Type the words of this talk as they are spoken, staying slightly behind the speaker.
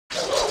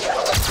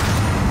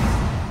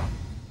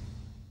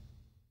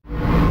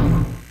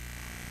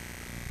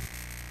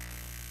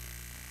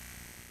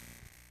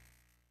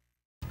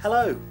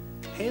Hello,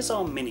 here's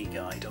our mini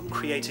guide on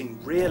creating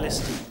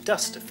realistic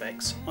dust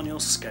effects on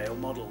your scale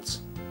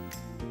models.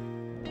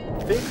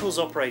 Vehicles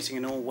operating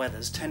in all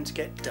weathers tend to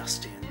get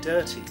dusty and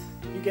dirty.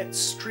 You get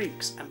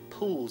streaks and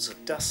pools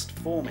of dust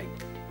forming.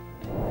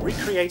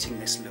 Recreating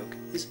this look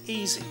is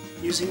easy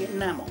using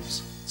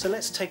enamels, so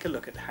let's take a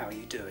look at how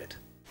you do it.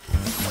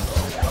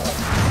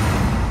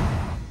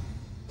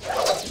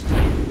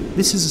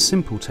 This is a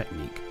simple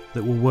technique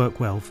that will work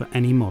well for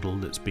any model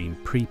that's been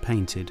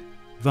pre-painted,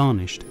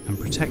 varnished and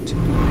protected.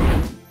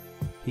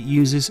 It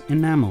uses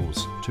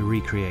enamels to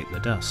recreate the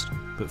dust,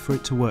 but for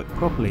it to work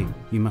properly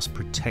you must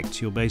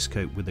protect your base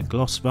coat with a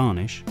gloss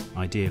varnish,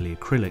 ideally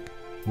acrylic,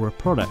 or a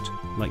product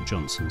like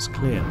Johnson's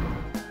Clear.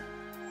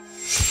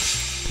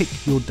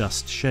 Pick your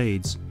dust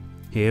shades.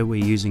 Here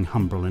we're using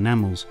Humbrol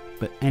enamels,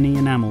 but any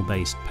enamel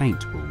based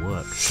paint will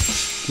work.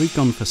 We've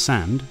gone for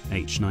sand,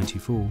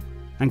 H94,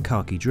 and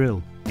khaki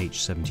drill,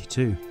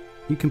 H72.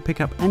 You can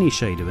pick up any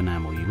shade of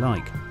enamel you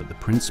like, but the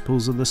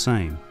principles are the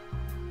same.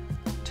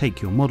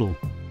 Take your model.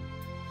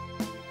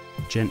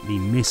 Gently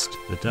mist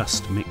the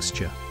dust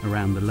mixture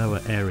around the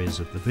lower areas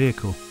of the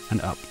vehicle and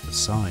up the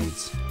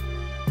sides.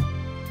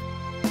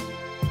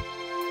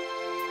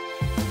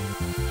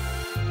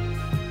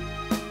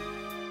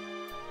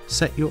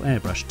 Set your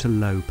airbrush to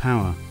low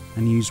power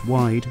and use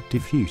wide,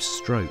 diffuse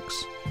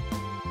strokes.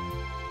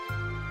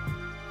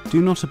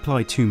 Do not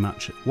apply too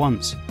much at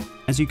once,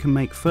 as you can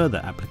make further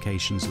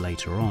applications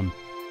later on.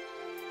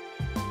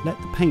 Let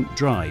the paint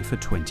dry for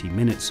 20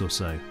 minutes or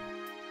so,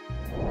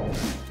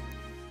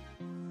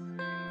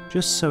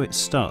 just so it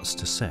starts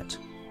to set.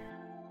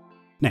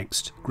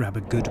 Next, grab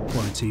a good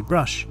quality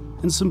brush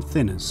and some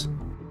thinners.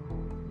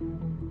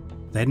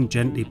 Then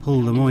gently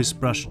pull the moist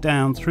brush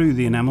down through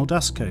the enamel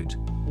dust coat.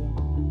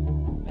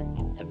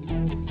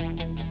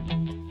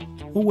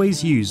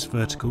 Always use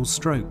vertical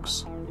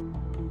strokes.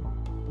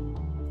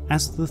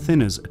 As the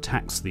thinners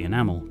attacks the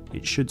enamel,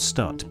 it should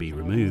start to be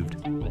removed.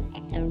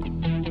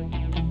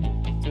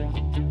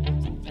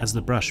 As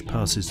the brush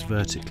passes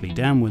vertically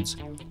downwards,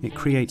 it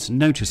creates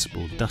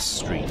noticeable dust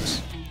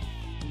streaks.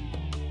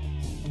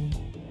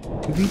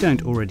 If you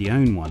don't already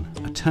own one,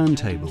 a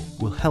turntable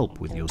will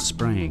help with your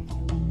spraying.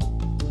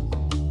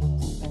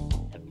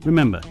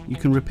 Remember, you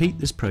can repeat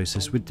this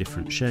process with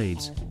different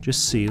shades.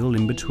 Just seal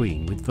in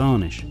between with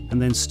varnish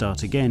and then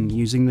start again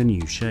using the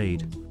new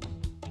shade.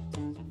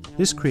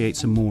 This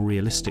creates a more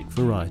realistic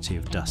variety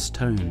of dust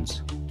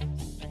tones.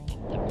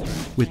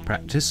 With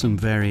practice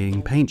and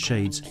varying paint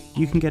shades,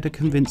 you can get a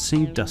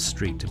convincing dust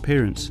streaked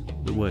appearance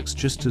that works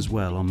just as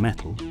well on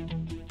metal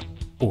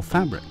or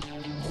fabric.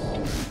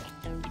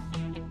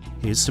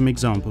 Here's some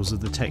examples of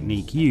the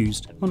technique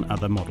used on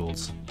other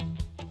models.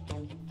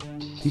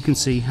 You can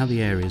see how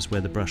the areas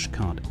where the brush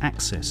can't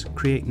access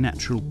create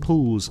natural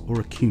pools or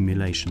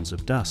accumulations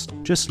of dust,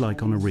 just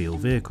like on a real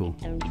vehicle.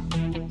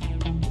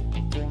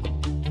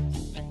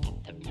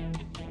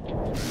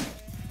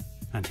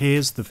 And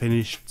here's the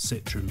finished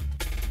Citroen.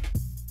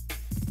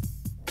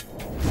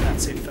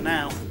 That's it for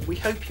now. We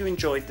hope you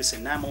enjoyed this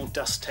enamel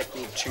dust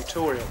technique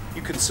tutorial.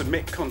 You can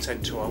submit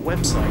content to our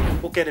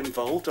website or get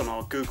involved on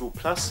our Google+,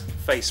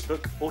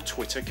 Facebook or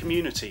Twitter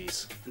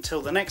communities.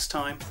 Until the next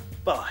time,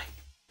 bye.